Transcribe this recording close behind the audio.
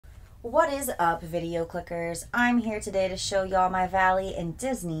What is up, video clickers? I'm here today to show y'all my valley in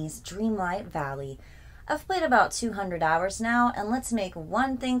Disney's Dreamlight Valley. I've played about 200 hours now, and let's make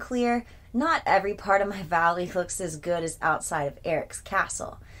one thing clear, not every part of my valley looks as good as outside of Eric's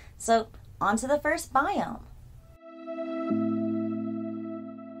castle. So, on to the first biome.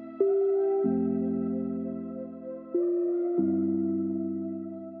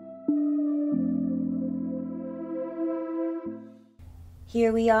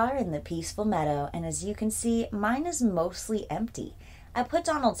 Here we are in the peaceful meadow, and as you can see, mine is mostly empty. I put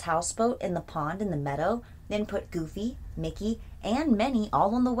Donald's houseboat in the pond in the meadow, then put Goofy, Mickey, and Minnie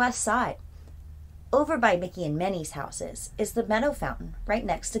all on the west side. Over by Mickey and Minnie's houses is the meadow fountain right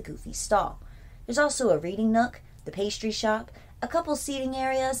next to Goofy's stall. There's also a reading nook, the pastry shop, a couple seating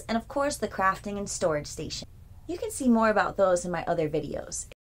areas, and of course the crafting and storage station. You can see more about those in my other videos.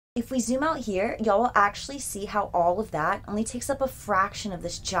 If we zoom out here, y'all will actually see how all of that only takes up a fraction of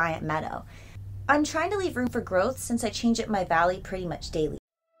this giant meadow. I'm trying to leave room for growth since I change up my valley pretty much daily.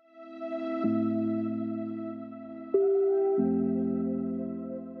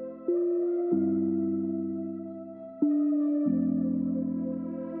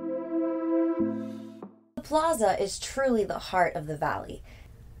 The plaza is truly the heart of the valley.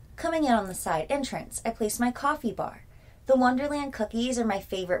 Coming in on the side entrance, I place my coffee bar. The Wonderland cookies are my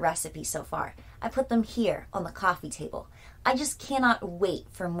favorite recipe so far. I put them here on the coffee table. I just cannot wait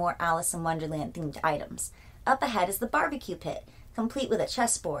for more Alice in Wonderland themed items. Up ahead is the barbecue pit, complete with a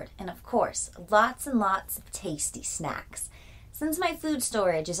chessboard, and of course, lots and lots of tasty snacks. Since my food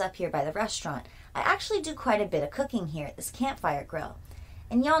storage is up here by the restaurant, I actually do quite a bit of cooking here at this campfire grill.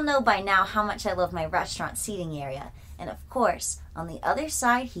 And y'all know by now how much I love my restaurant seating area. And of course, on the other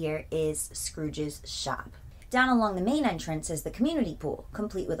side here is Scrooge's shop. Down along the main entrance is the community pool,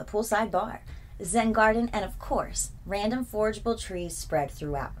 complete with a poolside bar, zen garden, and of course, random forageable trees spread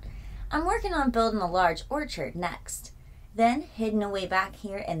throughout. I'm working on building a large orchard next. Then, hidden away back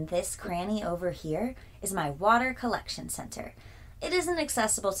here in this cranny over here, is my water collection center. It isn't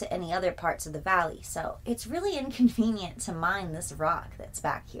accessible to any other parts of the valley, so it's really inconvenient to mine this rock that's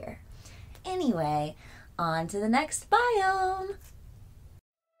back here. Anyway, on to the next biome!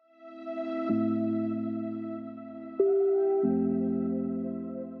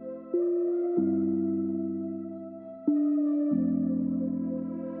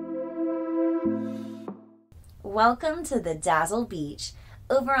 Welcome to the Dazzle Beach.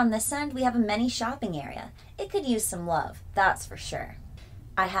 Over on this end, we have a mini shopping area. It could use some love, that's for sure.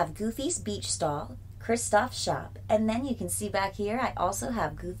 I have Goofy's beach stall, Kristoff's shop, and then you can see back here I also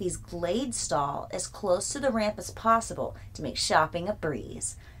have Goofy's Glade stall as close to the ramp as possible to make shopping a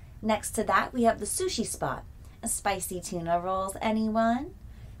breeze. Next to that, we have the sushi spot. A spicy tuna rolls, anyone?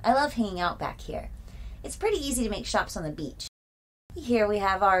 I love hanging out back here. It's pretty easy to make shops on the beach. Here we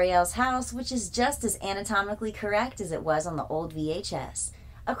have Ariel's house, which is just as anatomically correct as it was on the old VHS.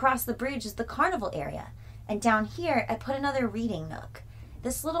 Across the bridge is the carnival area, and down here I put another reading nook.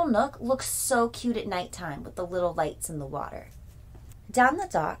 This little nook looks so cute at nighttime with the little lights in the water. Down the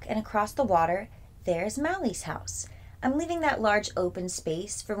dock and across the water, there's Mally's house. I'm leaving that large open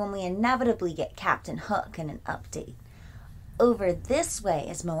space for when we inevitably get Captain Hook in an update. Over this way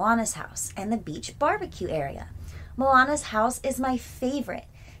is Moana's house and the beach barbecue area. Moana's house is my favorite.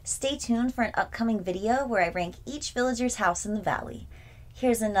 Stay tuned for an upcoming video where I rank each villager's house in the valley.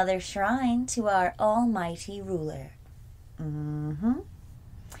 Here's another shrine to our almighty ruler. And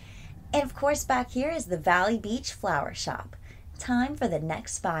of course back here is the Valley Beach Flower Shop. Time for the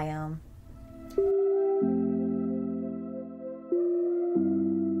next biome.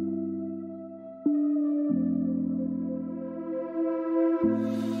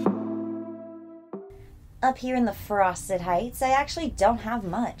 Up here in the Frosted Heights, I actually don't have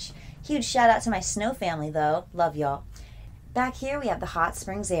much. Huge shout out to my snow family though, love y'all. Back here we have the hot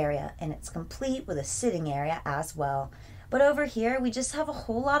springs area, and it's complete with a sitting area as well. But over here we just have a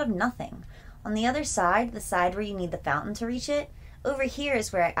whole lot of nothing. On the other side, the side where you need the fountain to reach it, over here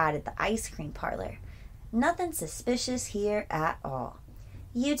is where I added the ice cream parlor. Nothing suspicious here at all.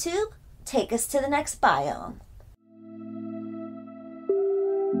 YouTube, take us to the next biome.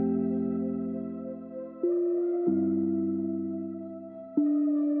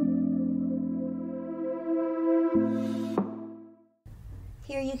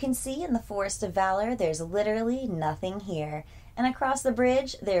 Here you can see in the Forest of Valor, there's literally nothing here. And across the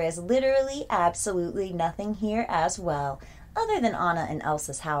bridge, there is literally absolutely nothing here as well, other than Anna and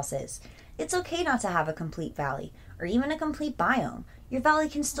Elsa's houses. It's okay not to have a complete valley, or even a complete biome. Your valley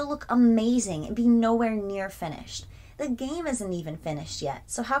can still look amazing and be nowhere near finished. The game isn't even finished yet,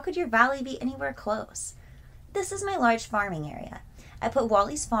 so how could your valley be anywhere close? This is my large farming area. I put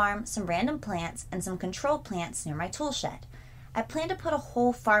Wally's farm, some random plants, and some controlled plants near my tool shed. I plan to put a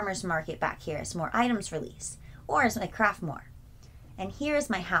whole farmer's market back here as more items release, or as I craft more. And here is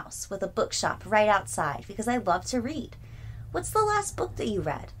my house with a bookshop right outside because I love to read. What's the last book that you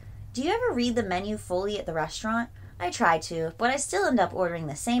read? Do you ever read the menu fully at the restaurant? I try to, but I still end up ordering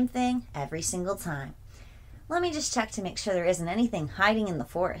the same thing every single time. Let me just check to make sure there isn't anything hiding in the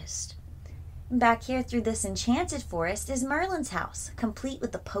forest. Back here through this enchanted forest is Merlin's house, complete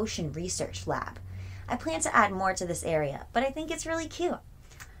with the potion research lab. I plan to add more to this area, but I think it's really cute.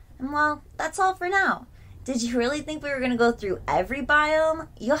 And well, that's all for now. Did you really think we were going to go through every biome?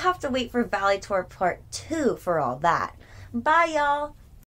 You'll have to wait for Valley Tour Part 2 for all that. Bye, y'all!